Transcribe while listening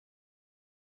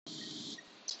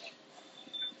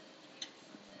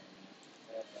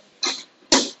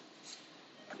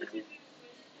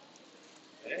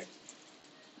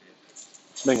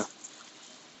Venga,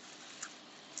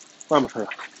 vamos allá.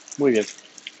 Muy bien.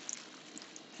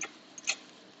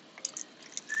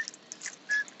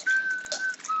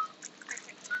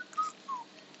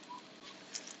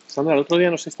 Sandra, el otro día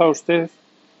no sé si estaba usted,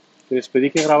 que les pedí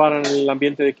que grabaran el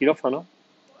ambiente de quirófano.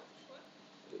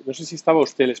 No sé si estaba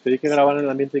usted, les pedí que grabaran el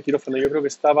ambiente de quirófano. Yo creo que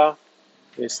estaba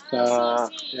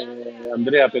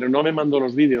Andrea, pero no me mandó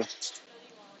los vídeos.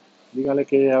 Dígale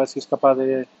que a ver si es capaz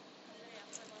de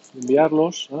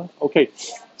enviarlos. Okay,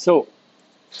 so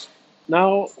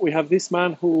now we have this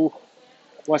man who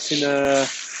was in a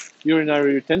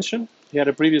urinary retention. He had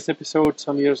a previous episode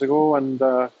some years ago, and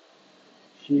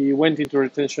he went into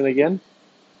retention again.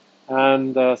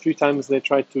 And 3 times they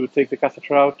tried to take the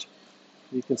catheter out.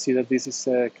 You can see that this is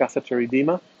catheter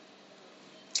edema.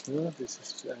 This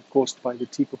is caused by the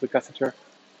tip of the catheter.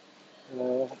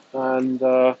 And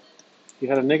he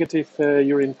had a negative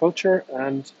urine culture,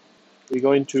 and we're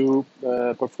going to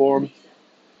perform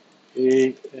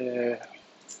a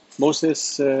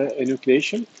Moses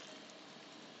enucleation.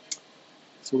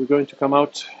 So we're going to come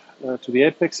out to the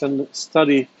apex and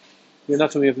study the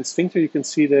anatomy of the sphincter. You can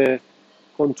see the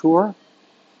contour.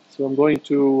 So I'm going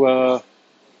to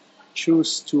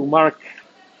choose to mark,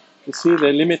 you see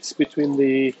the limits between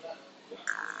the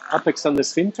apex and the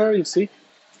sphincter, you see?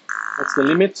 That's the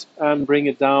limit, and bring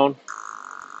it down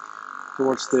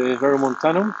towards the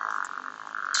verumontanum.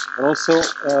 And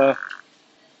also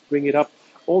bring it up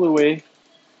all the way,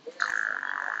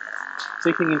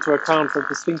 taking into account that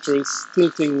the sphincter is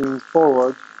tilting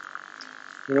forward.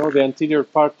 You know, the anterior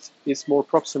part is more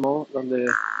proximal than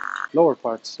the lower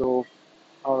part, so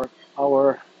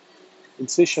our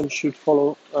incision should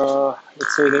follow,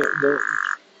 let's say, the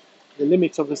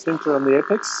limits of the sphincter on the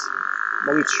apex,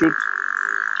 but it should,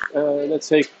 let's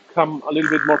say, come a little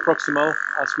bit more proximal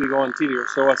as we go anterior.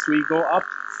 So as we go up,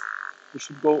 we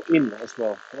should go in as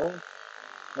well.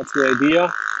 That's the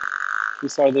idea.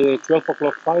 These are the 12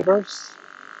 o'clock fibers.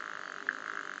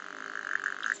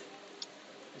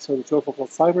 So the 12 o'clock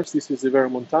fibers, this is the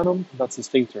verumontanum, that's the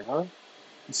sphincter.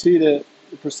 You see the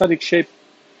prosthetic shape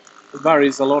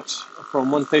varies a lot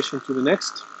from one patient to the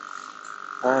next,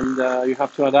 and you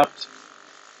have to adapt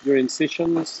your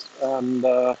incisions, and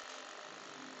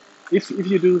if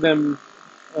you do them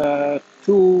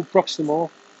too proximal,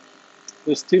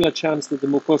 there's still a chance that the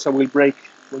mucosa will break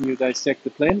when you dissect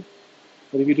the plane.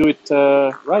 But if you do it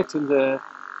right in the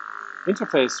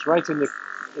interface, right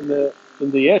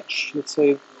in the edge, let's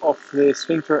say, of the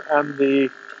sphincter and the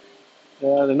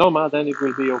adenoma, then it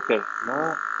will be okay.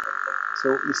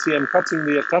 So you see I'm cutting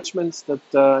the attachments that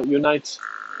unite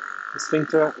the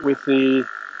sphincter with the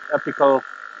apical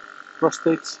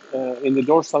prostate in the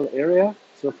dorsal area.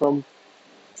 So from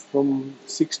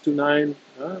 6 to 9,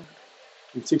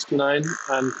 from 6 to 9,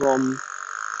 and from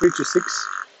 3 to 6.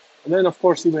 And then, of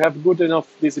course, if you have good enough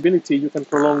visibility, you can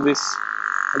prolong this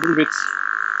a little bit,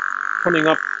 coming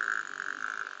up.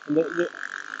 And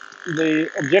the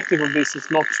objective of this is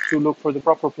not to look for the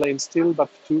proper plane still, but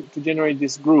to generate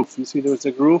this groove. You see there's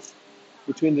a groove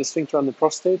between the sphincter and the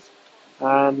prostate,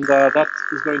 and that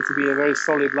is going to be a very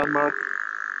solid landmark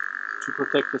to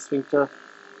protect the sphincter.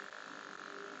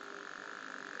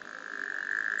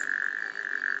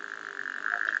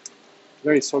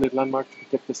 Very solid landmark to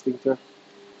protect the sphincter.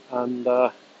 And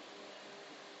there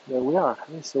we are.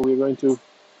 So we're going to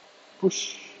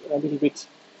push a little bit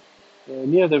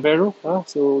near the veru.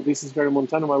 So this is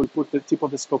verumontanum. I will put the tip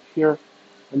of the scope here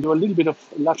and do a little bit of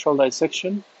lateral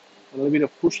dissection, and a little bit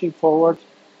of pushing forward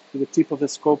to the tip of the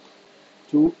scope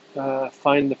to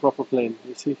find the proper plane.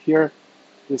 You see here,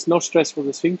 there's no stress for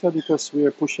the sphincter because we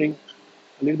are pushing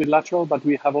a little bit lateral, but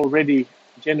we have already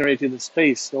generated the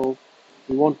space, so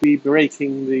we won't be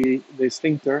breaking the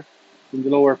sphincter in the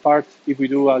lower part if we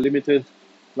do a limited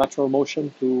lateral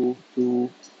motion to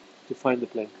find the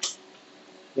plane.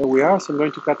 There we are. So I'm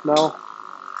going to cut now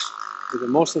with the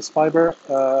Moses fiber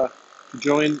to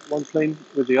join one plane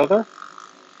with the other.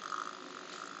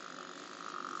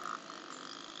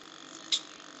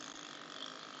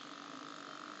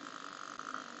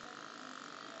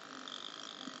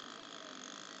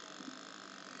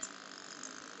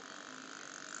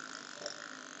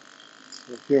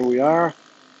 So here we are,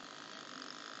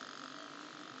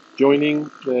 joining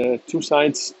the two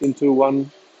sides into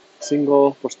one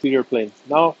single posterior plane.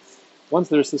 Now, once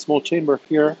there's a small chamber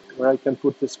here where I can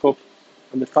put the scope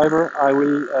on the fiber, I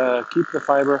will keep the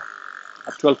fiber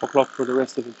at 12 o'clock for the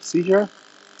rest of the procedure,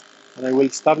 and I will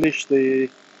establish the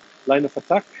line of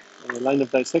attack and the line of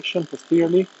dissection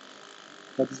posteriorly.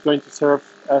 That is going to serve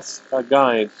as a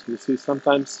guide. You see,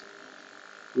 sometimes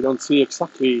we don't see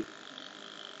exactly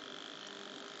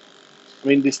I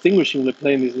mean, distinguishing the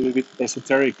plane is a little bit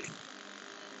esoteric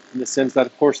in the sense that,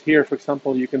 of course, here, for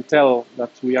example, you can tell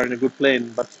that we are in a good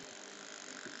plane, but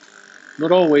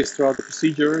not always throughout the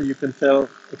procedure you can tell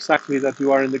exactly that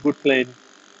you are in the good plane.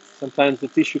 Sometimes the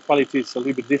tissue quality is a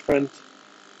little bit different,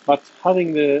 but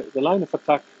having the line of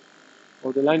attack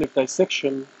or the line of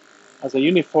dissection as a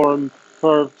uniform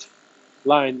curved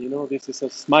line, you know, this is a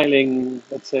smiling,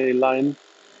 let's say, line,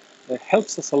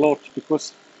 helps us a lot,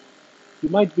 because you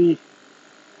might be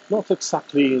not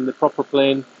exactly in the proper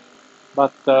plane,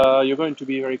 but you're going to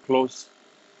be very close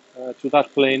to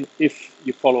that plane if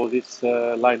you follow this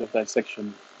line of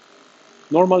dissection.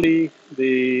 Normally,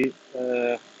 the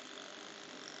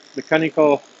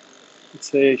mechanical, let's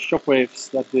say, shock waves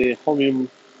that the holmium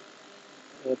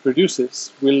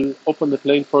produces will open the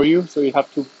plane for you, so you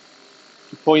have to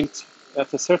point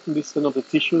at a certain distance of the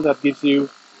tissue. That gives you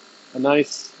a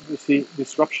nice, you see,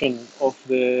 disruption of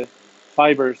the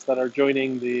fibers that are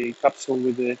joining the capsule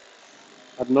with the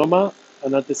adenoma,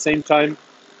 and at the same time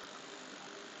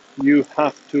you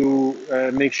have to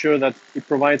make sure that it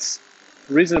provides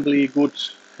reasonably good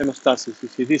hemostasis. You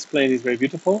see, this plane is very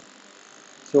beautiful,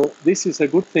 so this is a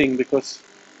good thing because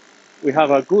we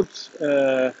have a good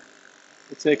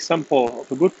let's say example of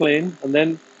a good plane. And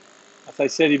then, as I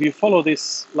said, if you follow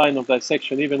this line of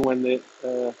dissection, even when the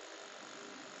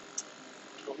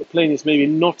plane is maybe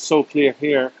not so clear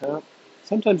here,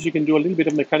 sometimes you can do a little bit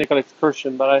of mechanical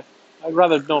excursion, but I'd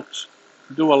rather not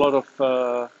do a lot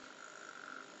of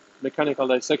mechanical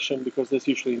dissection because there's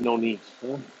usually no need.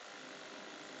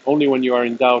 Only when you are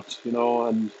in doubt, you know,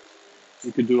 and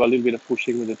you could do a little bit of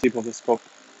pushing with the tip of the scope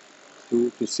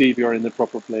to see if you're in the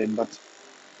proper plane. But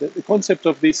the concept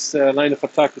of this line of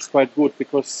attack is quite good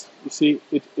because, you see,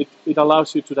 it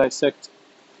allows you to dissect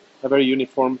a very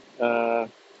uniform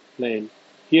plane.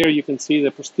 Here you can see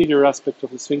the posterior aspect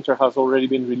of the sphincter has already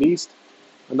been released.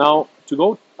 And now, to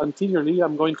go anteriorly,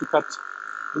 I'm going to cut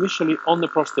initially on the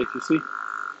prostate, you see?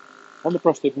 On the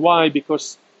prostate. Why?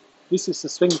 Because this is the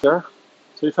sphincter.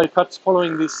 So if I cut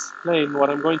following this plane, what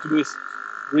I'm going to do is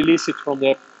release it from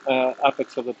the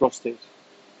apex of the prostate.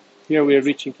 Here we are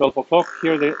reaching 12 o'clock.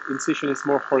 Here the incision is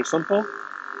more horizontal.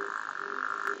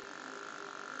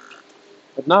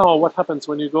 But now what happens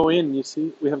when you go in, you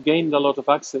see, we have gained a lot of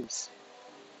access.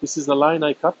 This is the line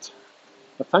I cut.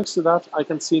 But thanks to that, I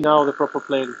can see now the proper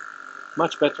plane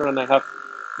much better, and I have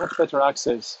much better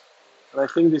access. And I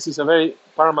think this is a very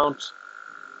paramount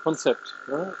concept,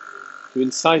 to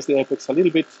incise the apex a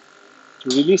little bit, to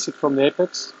release it from the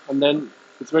apex, and then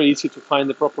it's very easy to find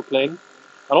the proper plane.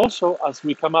 And also, as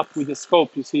we come up with the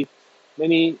scope, you see,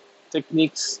 many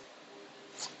techniques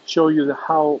show you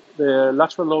how the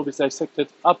lateral lobe is dissected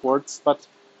upwards, but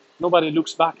nobody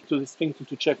looks back to the sphincter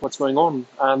to check what's going on.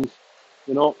 And,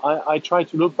 you know, I try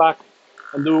to look back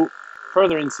and do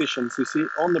further incisions, you see,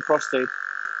 on the prostate,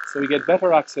 so we get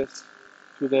better access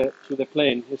to the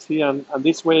plane, you see, and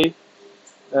this way,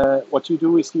 what you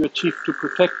do is you achieve to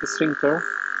protect the sphincter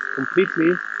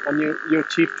completely, and you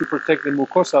achieve to protect the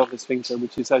mucosa of the sphincter,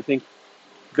 which is, I think,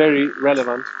 very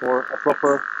relevant for a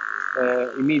proper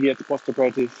immediate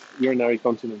postoperative urinary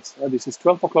continence. This is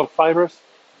 12 o'clock fibers.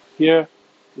 Here,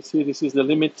 you see, this is the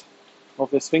limit of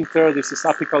the sphincter. This is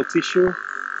apical tissue.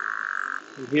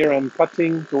 And here I'm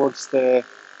cutting towards the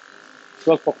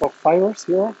 12 o'clock fibers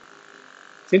here.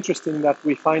 It's interesting that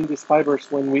we find these fibers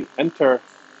when we enter,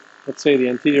 let's say, the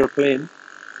anterior plane,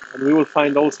 and we will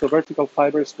find also vertical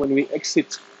fibers when we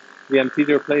exit the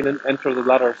anterior plane and enter the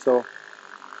bladder. So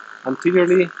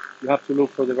anteriorly, you have to look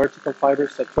for the vertical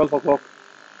fibers at 12 o'clock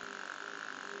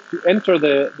to enter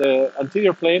the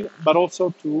anterior plane, but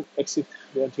also to exit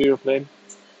the anterior plane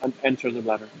and enter the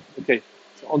bladder. Okay,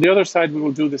 so on the other side, we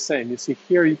will do the same. You see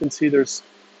here, you can see there's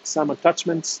some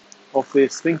attachments of the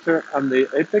sphincter and the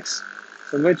apex.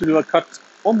 So I'm going to do a cut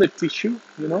on the tissue,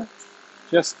 you know,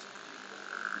 just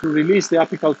to release the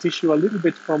apical tissue a little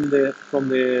bit from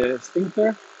the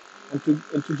sphincter, and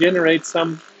to generate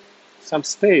some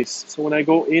space. So when I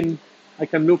go in, I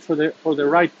can look for the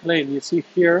right plane. You see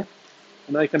here,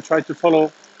 and I can try to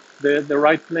follow the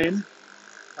right plane,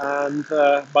 and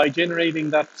by generating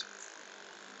that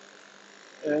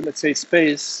let's say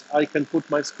space, I can put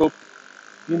my scope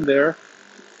in there,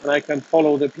 and I can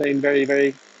follow the plane very,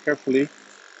 very carefully,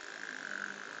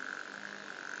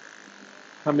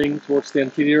 coming towards the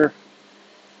anterior.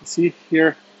 You see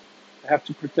here, I have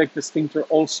to protect the sphincter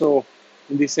also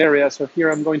in this area. So here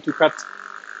I'm going to cut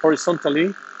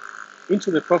horizontally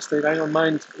into the prostate. I don't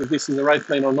mind if this is the right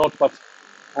plane or not, but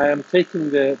I am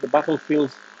taking the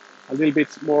battlefield a little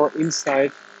bit more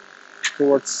inside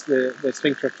towards the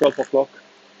sphincter at 12 o'clock.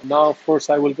 And now, of course,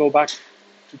 I will go back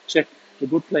to check the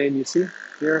good plane you see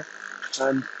here,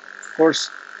 and of course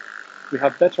we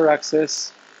have better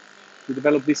access to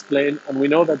develop this plane, and we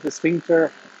know that the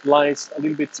sphincter lies a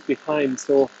little bit behind,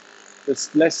 so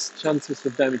there's less chances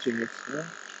of damaging it. Yeah?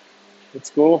 Let's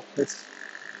go. Let's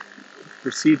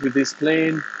proceed with this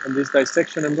plane and this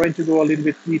dissection. I'm going to go a little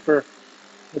bit deeper,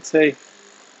 let's say,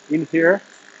 in here,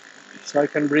 so I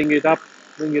can bring it up,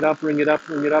 bring it up, bring it up,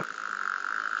 bring it up.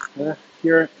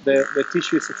 Here, the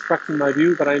tissue is obstructing my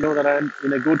view, but I know that I'm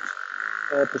in a good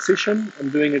position. I'm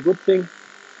doing a good thing.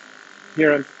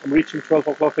 Here I'm reaching 12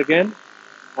 o'clock again,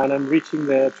 and I'm reaching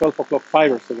the 12 o'clock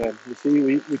fibers again. You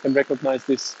see, we can recognize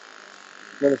this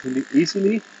relatively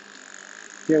easily.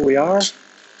 Here we are.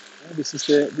 This is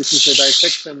the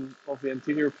dissection of the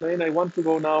anterior plane. I want to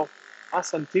go now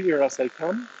as anterior as I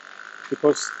can,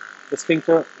 because the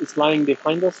sphincter is lying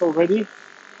behind us already.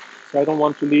 So I don't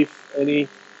want to leave any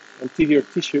anterior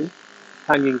tissue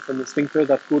hanging from the sphincter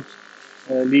that could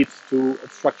lead to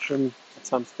obstruction at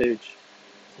some stage.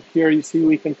 So here you see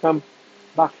we can come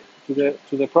back to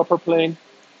the proper plane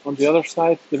on the other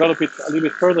side, develop it a little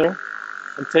bit further,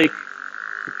 and take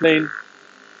the plane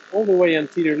all the way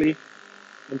anteriorly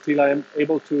until I am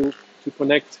able to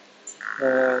connect,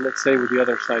 let's say, with the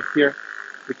other side. Here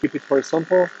we keep it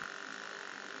horizontal.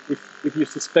 If you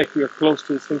suspect we are close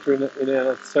to the sphincter in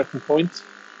a certain point,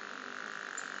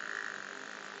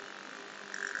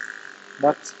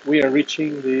 but we are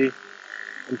reaching the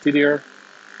anterior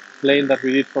plane that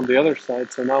we did from the other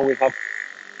side. So now we have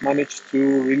managed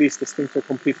to release the sphincter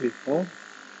completely. Huh?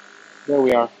 There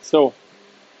we are. So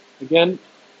again,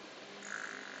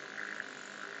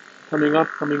 coming up,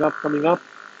 coming up, coming up,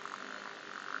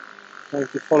 trying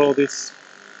to follow this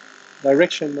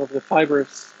direction of the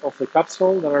fibers of the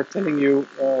capsule that are telling you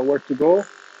where to go.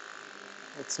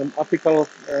 That's some apical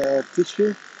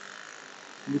tissue.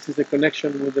 This is the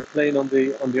connection with the plane on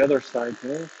the other side.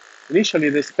 Yeah? Initially,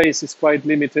 the space is quite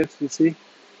limited. You see,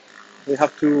 we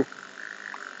have to,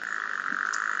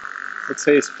 let's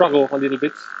say, struggle a little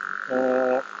bit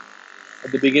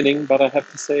at the beginning. But I have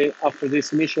to say, after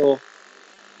this initial,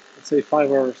 let's say,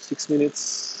 5 or 6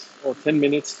 minutes or 10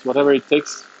 minutes, whatever it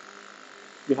takes,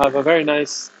 you have a very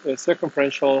nice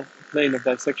circumferential plane of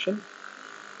dissection,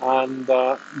 and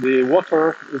the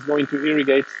water is going to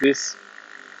irrigate this,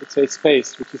 let's say,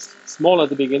 space, which is small at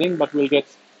the beginning, but will get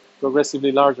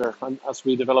progressively larger as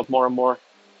we develop more and more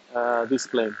this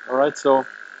plane. All right, so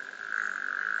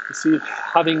you see,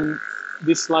 having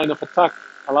this line of attack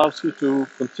allows you to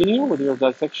continue with your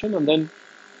dissection, and then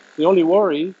the only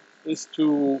worry is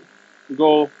to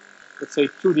go, let's say,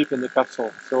 too deep in the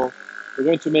capsule. So we're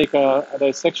going to make a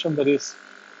dissection that is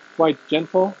quite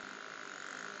gentle,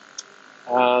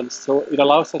 and so it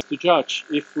allows us to judge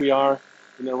if we are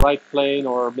in the right plane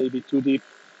or maybe too deep.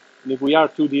 And if we are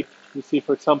too deep, you see,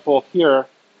 for example, here,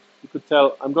 you could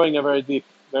tell I'm going a very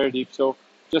deep. So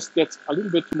just get a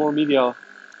little bit more medial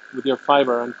with your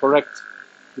fiber and correct,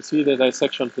 you see, the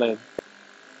dissection plane.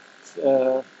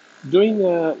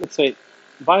 Let's say,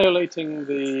 violating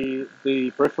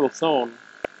the peripheral zone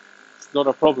is not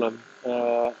a problem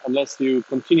unless you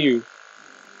continue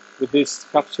with this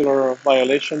capsular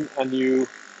violation and you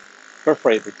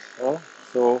perforate it.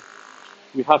 So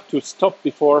you have to stop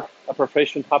before a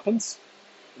perforation happens.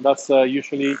 That's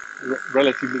usually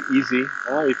relatively easy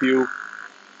if you,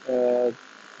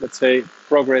 let's say,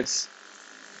 progress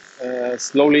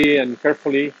slowly and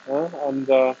carefully. And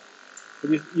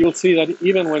you'll see that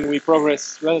even when we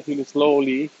progress relatively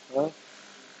slowly,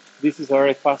 this is a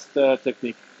very fast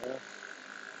technique.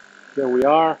 Here we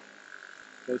are,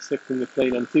 dissecting the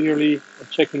plane anteriorly, and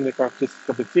checking the characteristics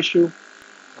of the tissue.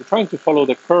 I'm trying to follow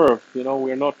the curve. You know,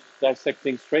 we're not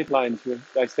dissecting straight lines. We're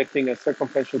dissecting a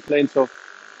circumferential plane. So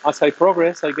as I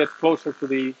progress, I get closer to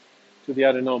the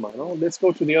adenoma. Let's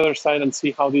go to the other side and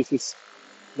see how this is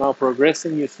now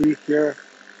progressing. You see here,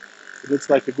 it looks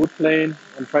like a good plane.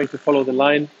 I'm trying to follow the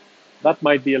line. That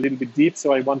might be a little bit deep,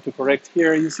 so I want to correct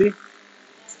here. You see,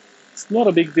 it's not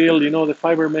a big deal. You know, the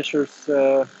fiber measures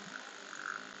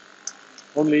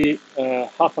only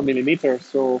 0.5 millimeter,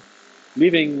 so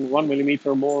leaving 1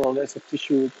 millimeter more or less of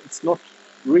tissue, it's not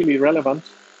really relevant.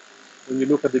 When you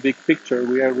look at the big picture,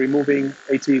 we are removing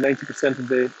 80-90% of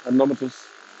the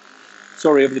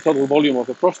of the total volume of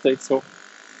the prostate. So,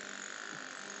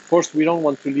 of course, we don't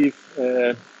want to leave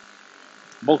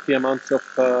bulky amounts of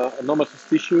anomatous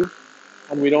tissue,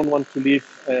 and we don't want to leave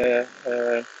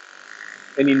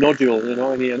any nodule,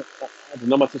 any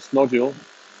adenomatous nodule.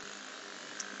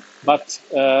 But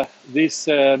these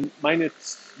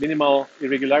minimal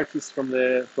irregularities from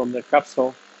the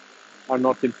capsule are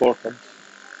not important.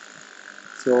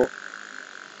 So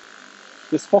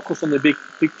just focus on the big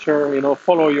picture,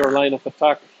 follow your line of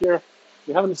attack. Here,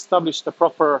 we haven't established a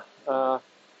proper,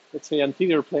 let's say,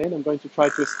 anterior plane. I'm going to try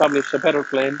to establish a better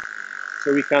plane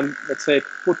so we can, let's say,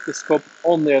 put the scope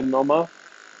on the adenoma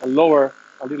and lower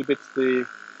a little bit the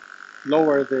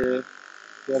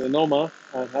adenoma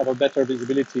and have a better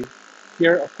visibility.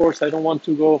 Here, of course, I don't want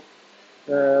to go,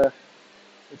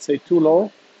 let's say, too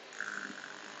low.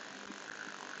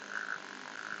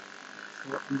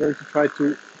 So I'm going to try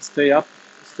to stay up.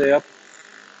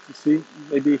 You see,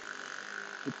 maybe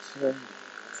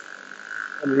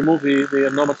and remove the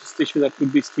anomatous tissue that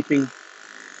could be sticking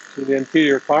to the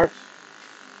anterior part.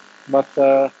 But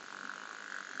as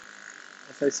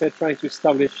I said, trying to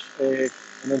establish an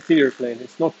anterior plane.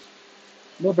 It's not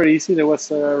very easy. There was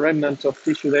a remnant of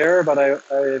tissue there, but I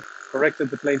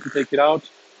corrected the plane to take it out.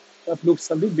 That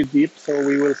looks a little bit deep, so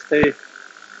we will stay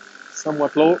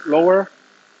somewhat lower.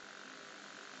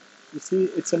 You see,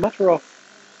 it's a matter of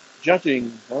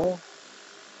judging, of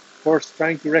course,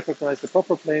 trying to recognize the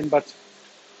proper plane, but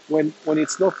when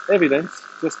it's not evident,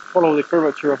 just follow the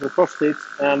curvature of the prostate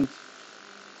and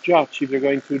judge if you're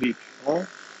going too deep.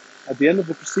 At the end of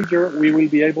the procedure, we will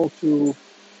be able to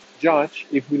judge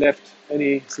if we left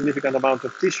any significant amount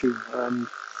of tissue.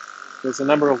 There's a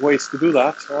number of ways to do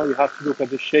that. You have to look at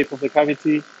the shape of the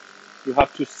cavity. You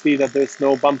have to see that there's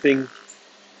no bumping,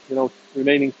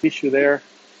 remaining tissue there.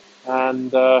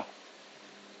 And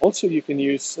also you can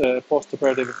use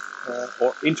postoperative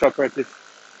or intraoperative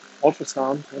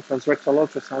ultrasound, transrectal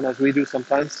ultrasound, as we do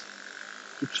sometimes,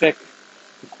 to check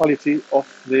the quality of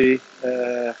the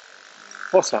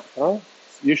fossa.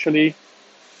 Usually,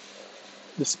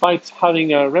 despite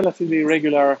having a relatively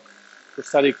regular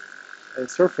prostatic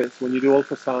surface, when you do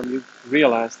ultrasound, you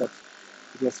realize that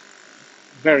it was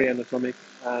very anatomic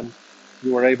and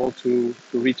you were able to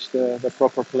reach the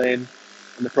proper plane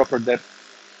and the proper depth,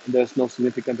 and there's no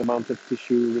significant amount of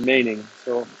tissue remaining.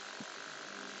 So,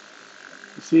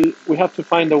 you see, we have to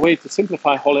find a way to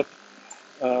simplify HoLEP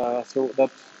so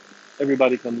that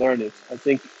everybody can learn it. I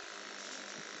think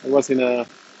I was in a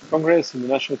congress, in the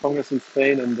National Congress in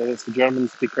Spain, and there was a German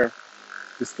speaker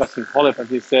discussing HoLEP, and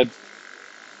he said,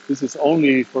 this is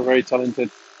only for very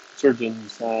talented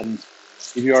surgeons, and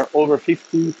if you are over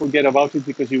 50, forget about it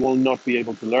because you will not be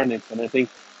able to learn it. And I think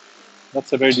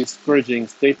that's a very discouraging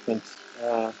statement.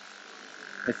 I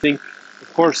think,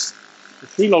 of course, the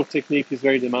freeload technique is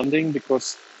very demanding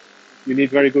because you need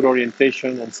very good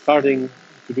orientation, and starting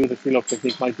to do the freeload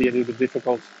technique might be a little bit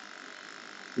difficult.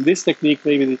 In this technique,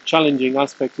 maybe the challenging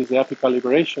aspect is the apical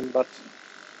liberation, but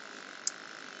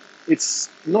it's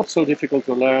not so difficult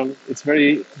to learn. It's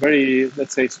very, very,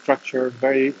 let's say, structured,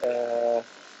 very,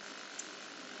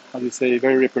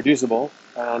 very reproducible.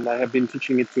 And I have been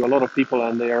teaching it to a lot of people,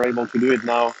 and they are able to do it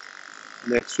now.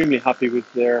 And they're extremely happy with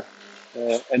their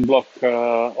en-bloc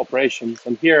operations.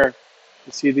 And here,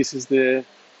 you see, this is the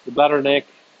bladder neck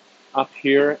up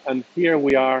here, and here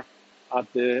we are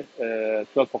at the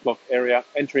 12 o'clock area,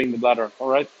 entering the bladder. All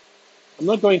right. I'm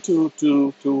not going to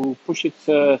push it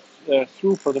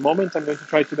through for the moment. I'm going to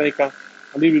try to make a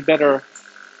little bit better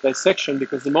dissection,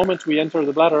 because the moment we enter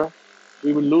the bladder,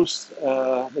 we will lose,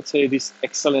 let's say, this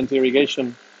excellent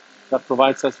irrigation that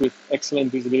provides us with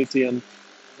excellent visibility. And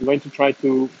I'm going to try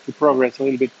to progress a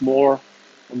little bit more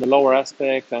on the lower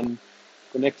aspect and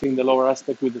connecting the lower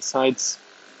aspect with the sides,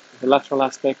 the lateral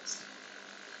aspects,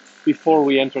 before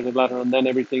we enter the bladder, and then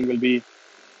everything will be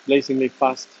blazingly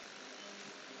fast.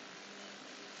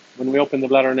 When we open the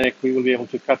bladder neck, we will be able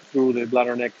to cut through the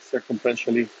bladder neck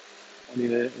circumferentially, and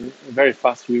in a very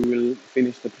fast we will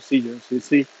finish the procedure. So you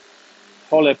see,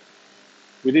 HoLEP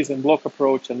with this en-bloc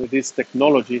approach and with this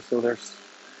technology, so there's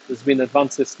been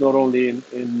advances not only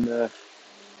in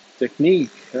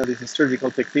technique, this is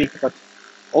surgical technique, but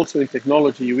also in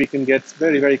technology. We can get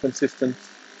very, very consistent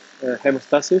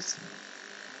hemostasis,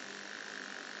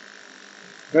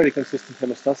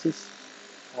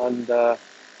 and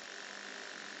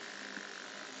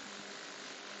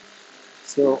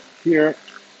so here,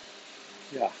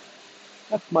 yeah,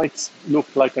 that might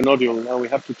look like a nodule. Now we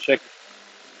have to check.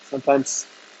 Sometimes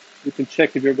you can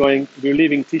check if you're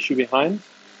leaving tissue behind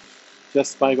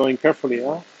just by going carefully.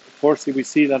 Of course, if we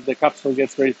see that the capsule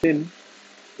gets very thin,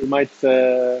 we might,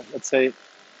 let's say,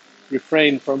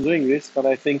 refrain from doing this, but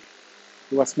I think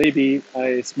there was maybe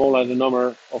a small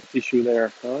adenoma of tissue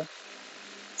there.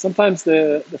 Sometimes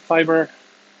the fiber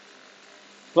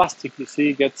plastic, you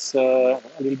see, gets a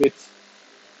little bit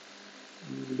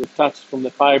detached from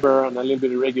the fiber and a little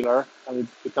bit irregular, and it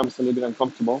becomes a little bit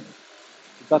uncomfortable.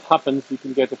 If that happens, you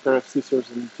can get a pair of scissors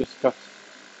and just cut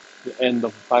the end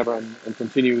of the fiber and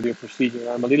continue with your procedure.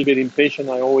 I'm a little bit impatient.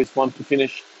 I always want to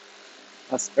finish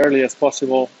as early as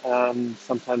possible.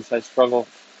 Sometimes I struggle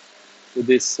with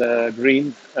this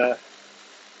green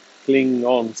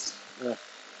cling-ons.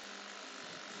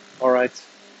 All right,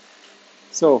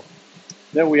 so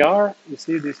there we are. You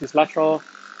see, this is lateral,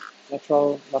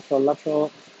 lateral, lateral,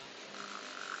 lateral.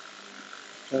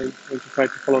 I'm going to try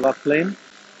to follow that plane.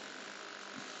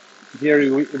 Here,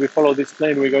 if we follow this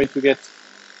plane, we're going to get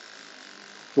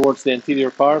towards the anterior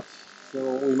part. So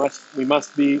we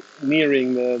must be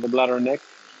nearing the bladder neck.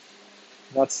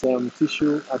 That's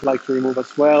tissue I'd like to remove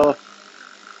as well.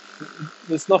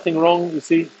 There's nothing wrong. You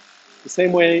see, the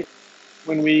same way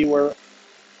when we were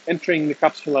entering the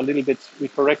capsule a little bit, we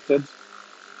corrected.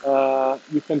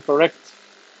 You can correct.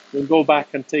 We'll go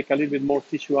back and take a little bit more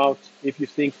tissue out if you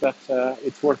think that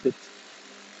it's worth it.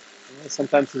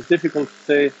 Sometimes it's difficult to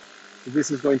say if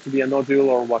this is going to be a nodule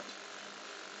or what.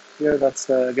 Here, that's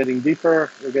getting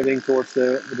deeper. We're getting towards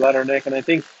the bladder neck, and I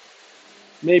think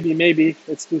maybe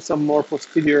let's do some more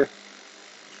posterior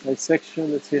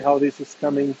dissection. Let's see how this is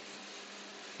coming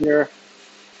here.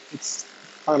 Let's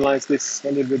analyze this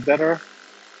a little bit better.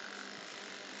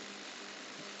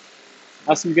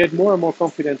 As you get more and more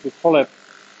confident with HoLEP,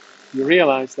 you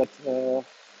realize that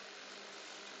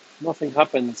nothing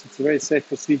happens. It's a very safe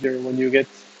procedure when you get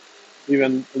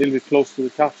even a little bit close to the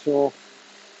capsule.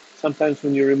 Sometimes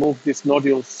when you remove these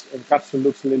nodules, the capsule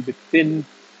looks a little bit thin,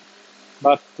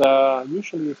 but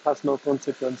usually it has no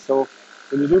consequence. So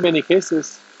when you do many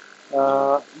cases,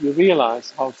 you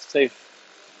realize how safe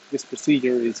this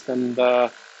procedure is, and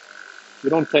you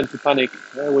don't tend to panic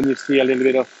when you see a little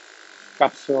bit of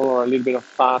capsule or a little bit of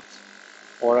fat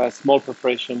or a small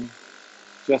perforation.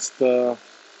 Just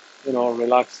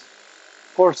relax.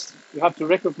 Of course, you have to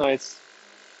recognize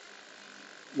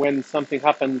when something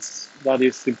happens that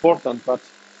is important, but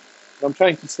what I'm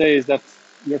trying to say is that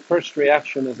your first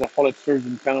reaction as a HoLEP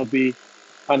surgeon cannot be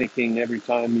panicking every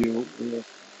time you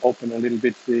open a little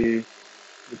bit the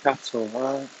capsule.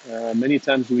 Many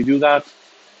times we do that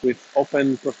with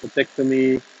open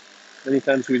prostatectomy. Many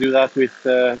times we do that with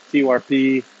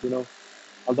TURP.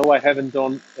 Although I haven't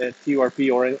done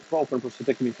TURP or open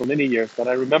prostatectomy for many years, but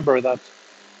I remember that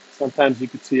sometimes you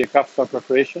could see a capsular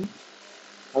perforation.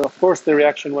 And of course, the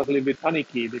reaction was a little bit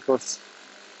panicky because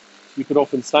you could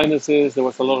open sinuses, there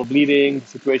was a lot of bleeding, the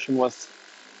situation was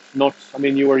not,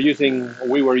 we were using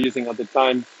at the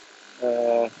time,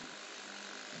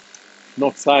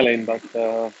 not saline, but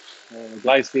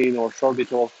glycine or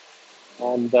sorbitol,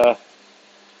 and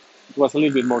it was a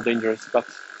little bit more dangerous. But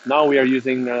now we are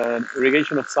using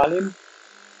irrigation of saline,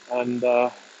 and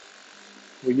we're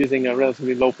using a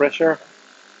relatively low pressure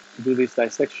to do this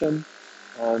dissection.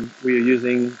 We are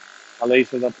using a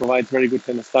laser that provides very good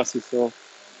hemostasis, so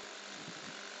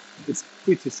it's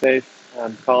pretty safe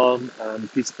and calm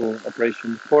and peaceful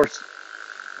operation. Of course,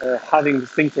 having the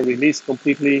sphincter released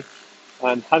completely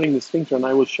and having the sphincter, and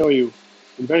I will show you,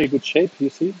 in very good shape, you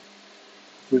see.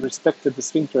 We respected the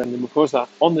sphincter and the mucosa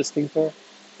on the sphincter.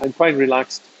 I'm quite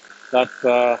relaxed that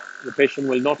the patient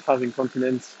will not have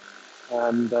incontinence,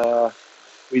 and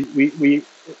we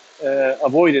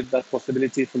avoided that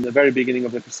possibility from the very beginning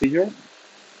of the procedure.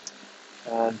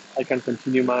 And I can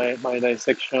continue my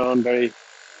dissection very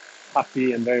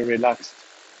happy and very relaxed.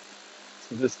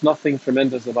 So there's nothing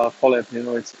tremendous about HoLEP.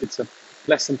 It's a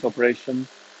pleasant operation.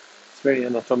 It's very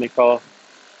anatomical.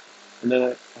 And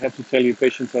then I have to tell you,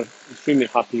 patients are extremely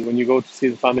happy. When you go to see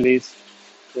the families,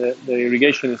 the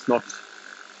irrigation is not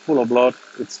full of blood.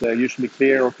 It's usually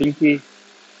clear or pinky.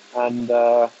 And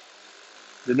the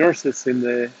nurses in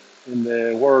the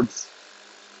wards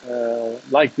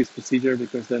like this procedure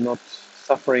because they're not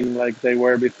suffering like they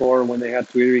were before when they had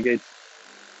to irrigate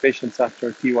patients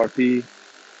after TURP.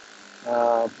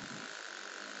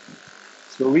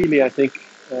 So really, I think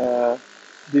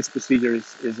this procedure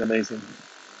is amazing.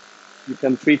 You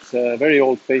can treat very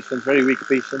old patients, very weak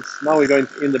patients. Now we're going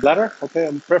in the bladder. Okay,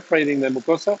 I'm perforating the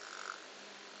mucosa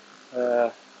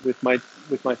with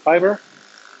my fiber.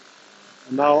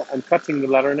 And now I'm cutting the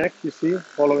bladder neck. You see,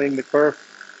 following the curve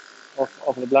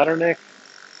of the bladder neck,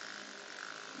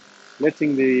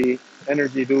 letting the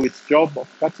energy do its job of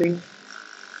cutting.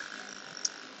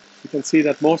 You can see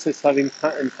that Moses has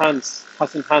enhanced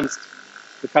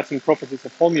the cutting properties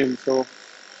of holmium. So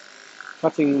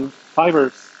cutting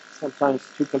fibers sometimes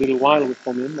took a little while with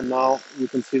holmium, and now you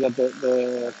can see that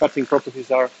the cutting properties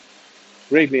are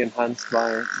greatly enhanced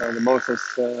by the Moses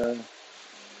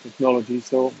technology.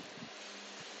 So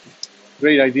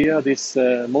great idea, this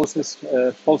Moses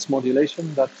pulse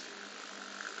modulation that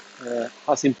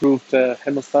has improved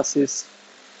hemostasis,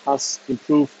 has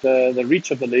improved the reach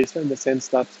of the laser in the sense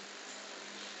that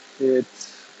it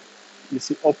you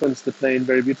see, opens the plane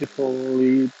very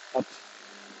beautifully, but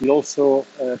it also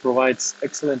provides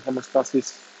excellent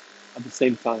hemostasis at the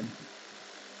same time.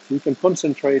 So you can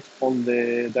concentrate on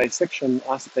the dissection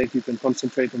aspect, you can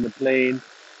concentrate on the plane,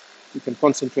 you can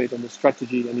concentrate on the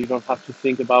strategy, and you don't have to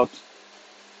think about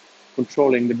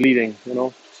controlling the bleeding,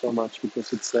 so much,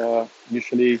 because it's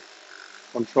usually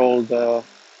controlled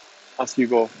as you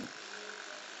go.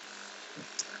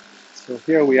 So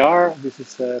here we are. This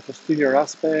is the posterior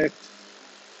aspect.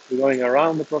 We're going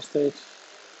around the prostate.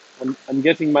 I'm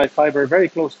getting my fiber very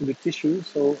close to the tissue,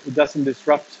 so it doesn't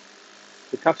disrupt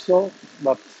the capsule,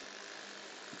 but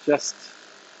just,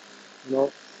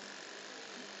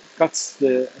 cuts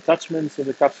the attachments of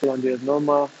the capsule and the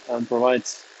adenoma and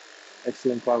provides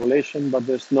excellent coagulation, but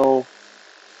there's no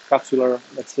capsular,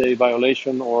 let's say,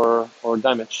 violation or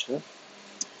damage.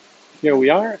 Here we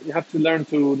are. You have to learn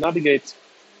to navigate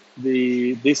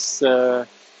this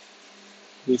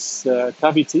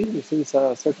cavity. You see, it's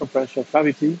a circumferential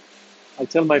cavity. I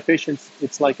tell my patients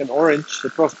it's like an orange. The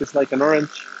prostate is like an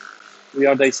orange. We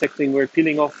are dissecting. We're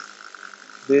peeling off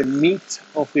the meat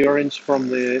of the orange from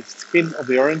the skin of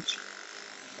the orange,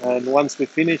 and once we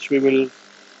finish, we will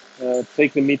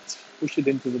take the meat, push it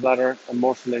into the bladder, and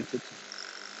morcellate it.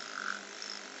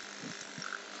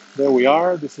 There we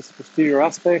are. This is posterior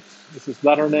aspect. This is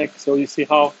bladder neck. So you see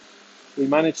how we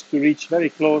managed to reach very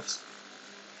close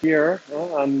here,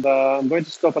 and I'm going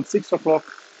to stop at 6 o'clock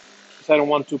because I don't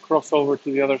want to cross over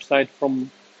to the other side from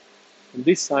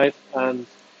this side, and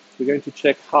we're going to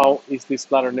check how is this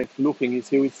bladder neck looking. You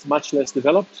see, it's much less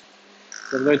developed.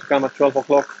 So I'm going to come at 12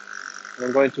 o'clock, and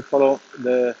I'm going to follow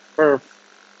the curve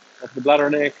of the bladder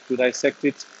neck to dissect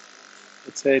it,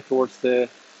 let's say, towards the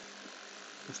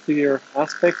posterior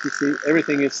aspect. You see,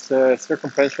 everything is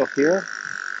circumferential here.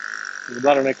 The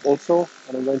bladder neck also,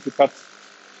 and I'm going to cut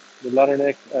the bladder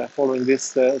neck following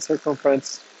this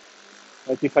circumference.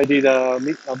 Like if I did a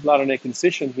bladder neck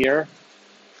incision here,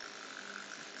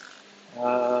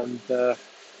 and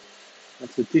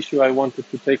that's the tissue I wanted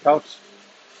to take out.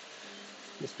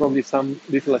 There's probably some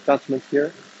little attachment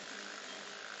here.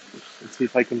 Let's see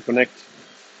if I can connect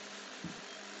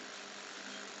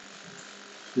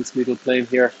this little plane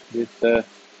here with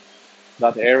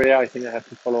that area. I think I have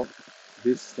to follow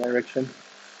this direction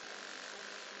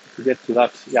to get to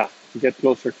that, to get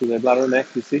closer to the bladder neck,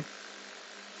 you see.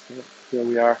 So here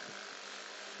we are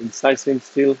incising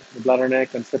still the bladder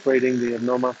neck and separating the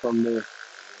adenoma from the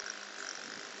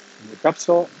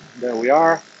capsule. There we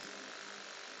are.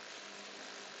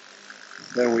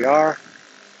 There we are.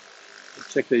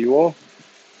 Let's check the UO.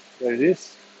 There it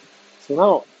is. So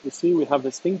now you see we have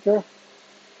the sphincter,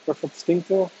 perfect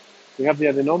sphincter. We have the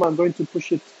adenoma. I'm going to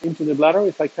push it into the bladder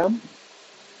if I can.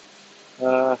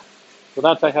 For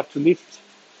that I have to lift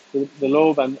the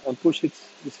lobe and push it.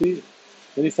 You see,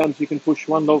 many times you can push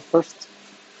one lobe first,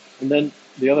 and then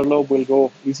the other lobe will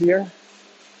go easier,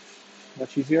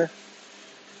 much easier.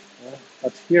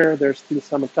 But here there's still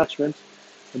some attachment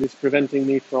that is preventing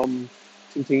me from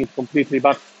tilting it completely.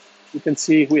 But you can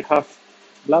see we have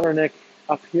bladder neck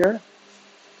up here.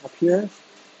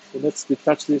 So let's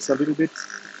detach this a little bit.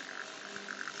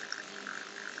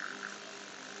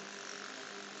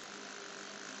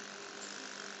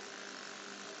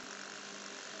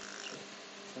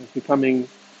 It's becoming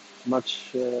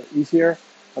much easier.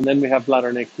 And then we have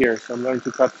bladder neck here. So I'm going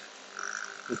to cut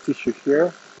the tissue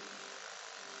here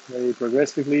very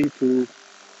progressively to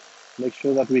make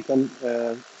sure that we can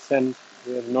send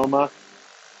the adenoma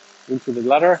into the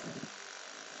bladder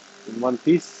in one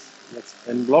piece. That's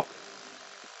En-bloc.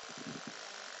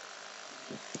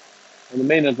 And the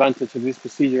main advantage of this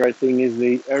procedure, I think, is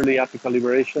the early apical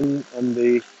liberation and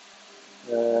the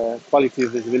quality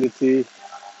of visibility.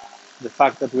 The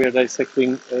fact that we are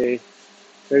dissecting a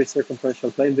very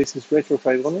circumferential plane. This is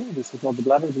retroperitoneal. This is not the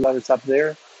bladder. The bladder is up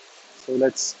there. So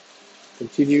let's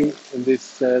continue in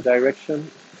this direction.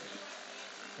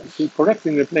 And keep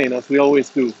correcting the plane as we always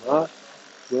do.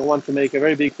 We don't want to make a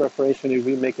very big perforation. If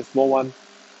we make a small one,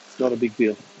 it's not a big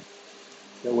deal.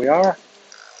 There we are.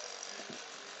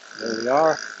 There we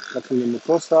are. Cutting the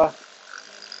mucosa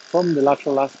from the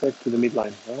lateral aspect to the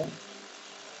midline.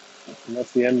 And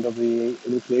that's the end of the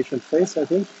enucleation phase, I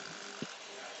think.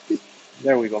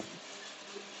 There we go.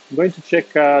 I'm going to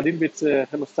check a little bit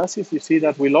hemostasis. You see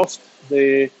that we lost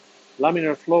the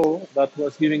laminar flow that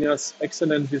was giving us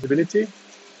excellent visibility.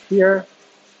 Here,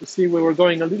 you see we were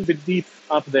going a little bit deep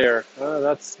up there.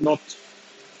 That's not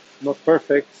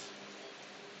perfect.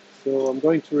 So I'm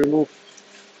going to remove,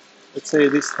 let's say,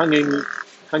 these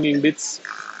hanging bits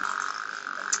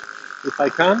if I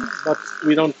can, but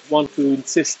we don't want to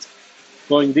insist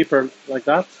going deeper like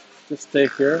that. Just stay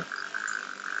here.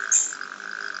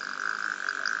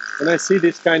 when I see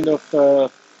this kind of,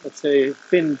 let's say,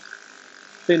 thin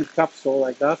capsule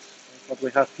like that, what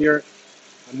we have here,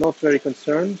 I'm not very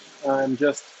concerned. I'm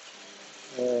just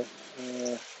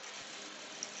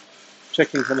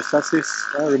checking hemostasis,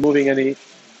 removing any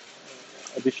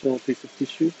additional piece of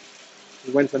tissue.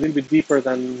 It went a little bit deeper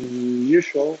than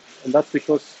usual, and that's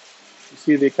because you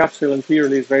see the capsule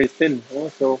anteriorly is very thin.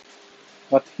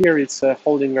 But here it's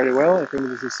holding very well. I think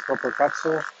this is proper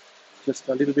capsule, just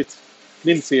a little bit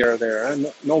flimsier there.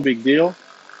 No big deal.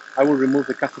 I will remove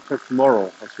the catheter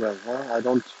tomorrow as well. I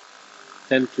don't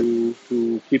tend to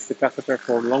keep the catheter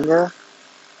for longer,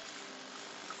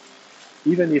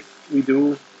 even if we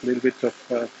do a little bit of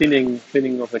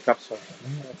thinning of the capsule.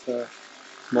 That's a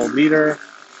small bleeder.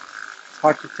 It's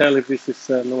hard to tell if this is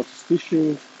notice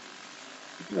tissue.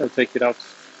 I'll take it out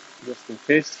just in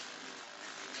case.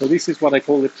 So this is what I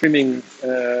call the trimming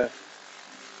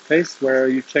phase, where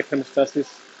you check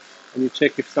hemostasis and you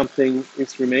check if something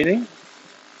is remaining.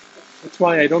 That's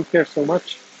why I don't care so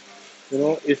much,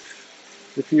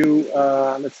 if you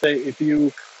let's say if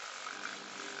you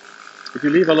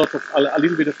leave a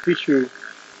little bit of tissue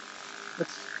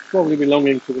that's probably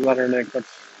belonging to the bladder neck, but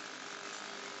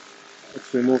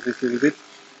let's remove this a little bit.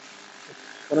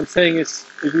 What I'm saying is,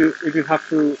 if you have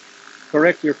to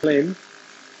correct your claim,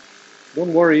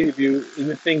 don't worry if you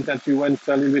think that you went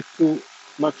a little bit too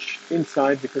much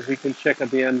inside, because we can check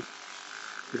at the end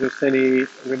if there's any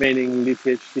remaining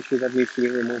leakage tissue that needs to be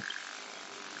removed.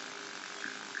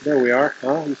 There we are.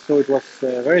 So it was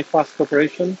a very fast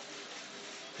operation.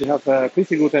 We have a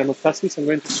pretty good hemostasis. I'm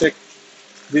going to check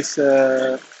this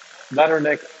bladder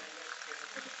neck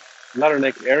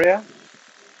area.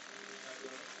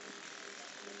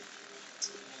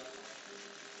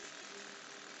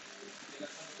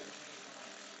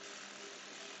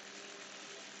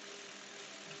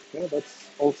 Yeah, that's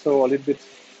also a little bit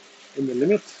in the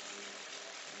limit.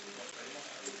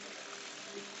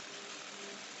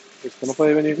 Esto no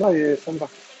puede venir nadie, Sandra.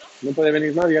 No puede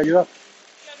venir nadie a ayudar.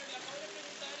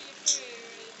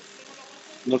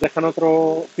 ¿Nos dejan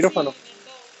otro quirófano?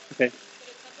 Okay.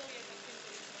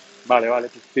 Vale,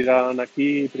 pues pidan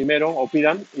aquí primero, o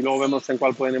pidan, y luego vemos en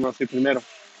cuál podemos ir primero.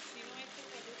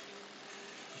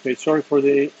 Okay, sorry for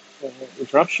the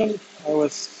interruption. I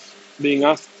was being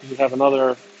asked if we have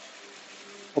another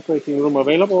operating room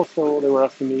available, so they were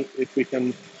asking me if we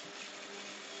can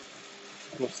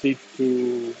proceed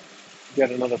to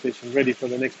get another patient ready for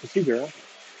the next procedure.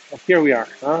 But here we are.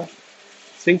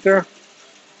 Sphincter,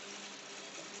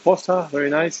 fossa, very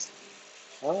nice.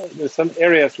 There's some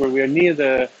areas where we are near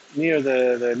the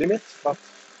limit, but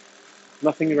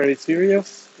nothing very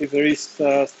serious. If there is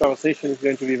starvation, it's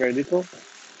going to be very little,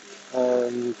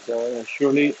 and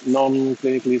surely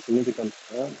non-clinically significant.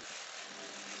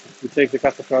 We take the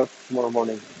catheter out tomorrow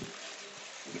morning.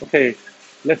 Okay,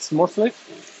 let's morcellate.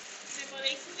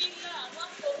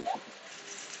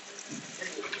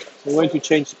 I'm going to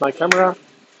change my camera,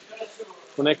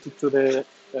 connect it to the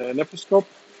nephroscope.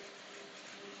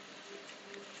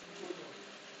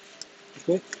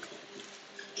 Okay,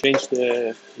 change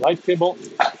the light cable.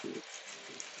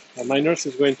 My nurse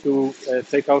is going to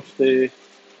take out the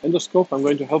endoscope. I'm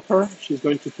going to help her. She's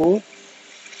going to pull,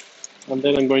 and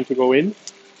then I'm going to go in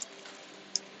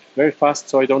very fast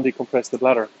so I don't decompress the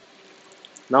bladder.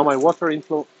 Now my water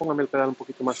inflow, póngame el pedal un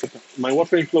poquito más cerca. My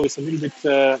water inflow is a little bit,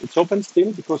 it's open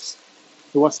still because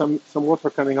there was some water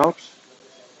coming out,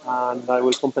 and I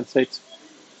will compensate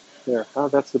there.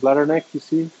 That's the bladder neck, you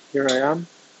see. Here I am.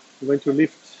 I'm going to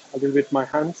lift a little bit my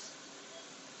hands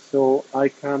so I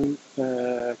can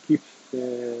keep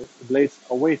the blades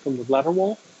away from the bladder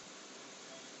wall.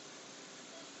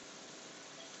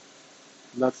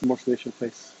 And that's the morcellation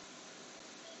phase.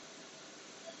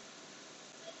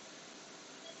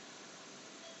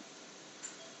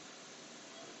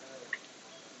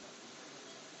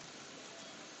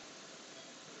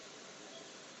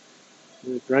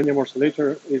 The Piranha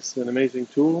morcellator is an amazing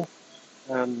tool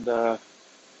and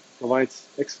provides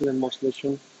excellent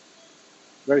morcellation,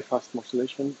 very fast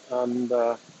morcellation, and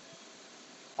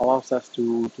allows us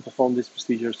to perform these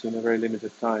procedures in a very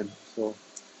limited time. So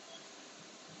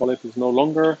HoLEP is no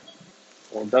longer,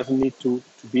 or doesn't need to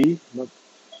be, no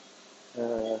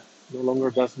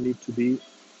longer doesn't need to be.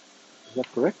 Is that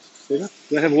correct? Say that?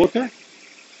 Do I have water?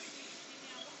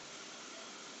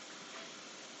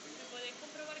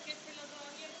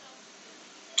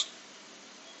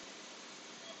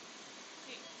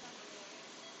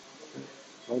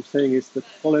 What I'm saying is that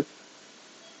HoLEP,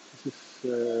 this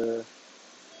is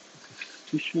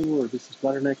tissue, or this is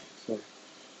bladder neck. Sorry,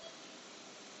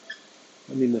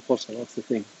 I mean the fossa. That's the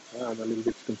thing. I'm a little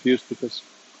bit confused because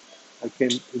I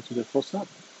came into the fossa.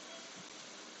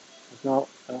 Now,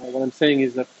 what I'm saying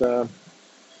is that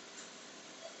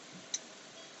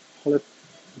HoLEP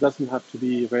doesn't have to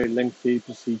be a very lengthy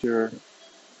procedure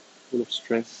full of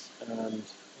stress, and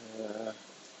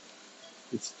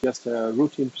it's just a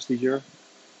routine procedure.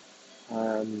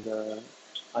 And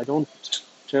I don't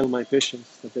tell my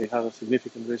patients that they have a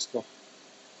significant risk of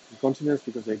incontinence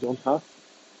because they don't have.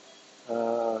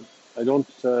 I don't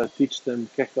teach them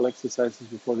Kegel exercises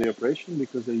before the operation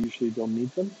because they usually don't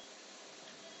need them.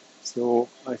 So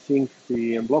I think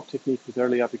the En-bloc technique with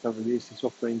early apical release is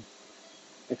offering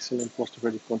excellent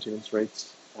postoperative continence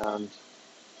rates, and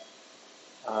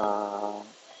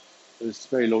there's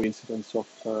very low incidence of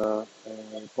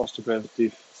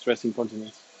postoperative stress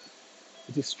incontinence.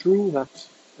 It is true that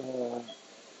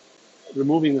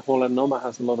removing the whole adenoma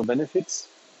has a lot of benefits: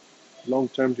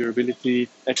 long-term durability,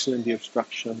 excellent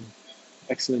deobstruction,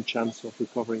 excellent chance of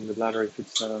recovering the bladder if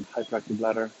it's a hyperactive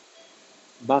bladder.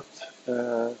 But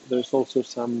there's also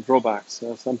some drawbacks.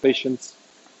 Some patients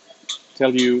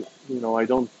tell you, I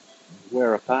don't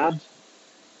wear a pad,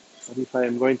 but if I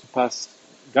am going to pass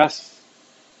gas,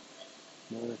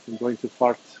 if I'm going to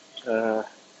fart,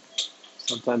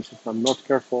 sometimes if I'm not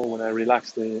careful, when I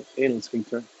relax the anal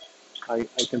sphincter, I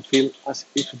can feel as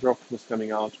if a drop was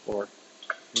coming out, or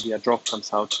maybe a drop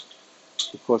comes out,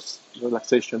 because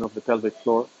relaxation of the pelvic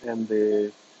floor and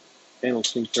the anal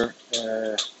sphincter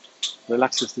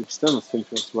relaxes the external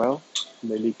sphincter as well,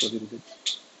 and they leak a little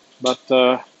bit.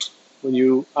 But when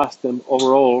you ask them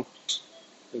overall,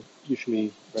 they're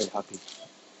usually very happy.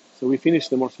 So we finished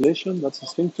the morcellation. That's the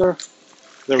sphincter.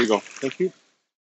 There we go. Thank you.